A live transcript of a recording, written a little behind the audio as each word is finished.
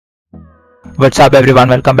What's up everyone,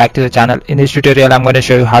 welcome back to the channel. In this tutorial I'm going to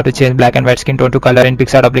show you how to change black and white skin tone to color in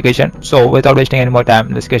Picsart application. So without wasting any more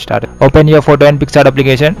time, let's get started. Open your photo in Picsart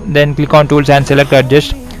application, then click on tools and select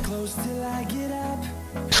adjust.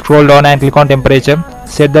 Scroll down and click on temperature.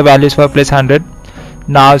 Set the values for +100.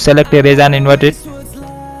 Now select erase and invert it,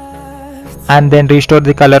 and then restore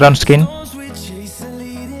the color on skin.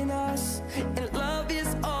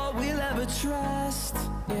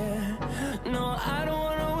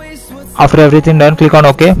 After everything done, click on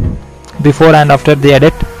OK. Before and after the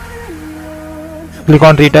edit, click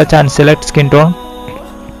on retouch and select skin tone.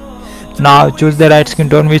 Now choose the right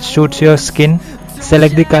skin tone which suits your skin.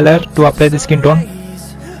 Select the color to apply the skin tone.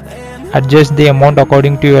 Adjust the amount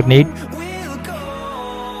according to your need.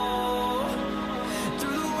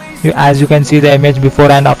 As you can see the image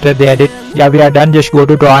before and after the edit. Yeah, we are done. Just go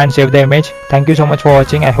to draw and save the image. Thank you so much for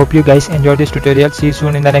watching. I hope you guys enjoyed this tutorial. See you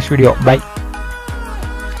soon in the next video. Bye.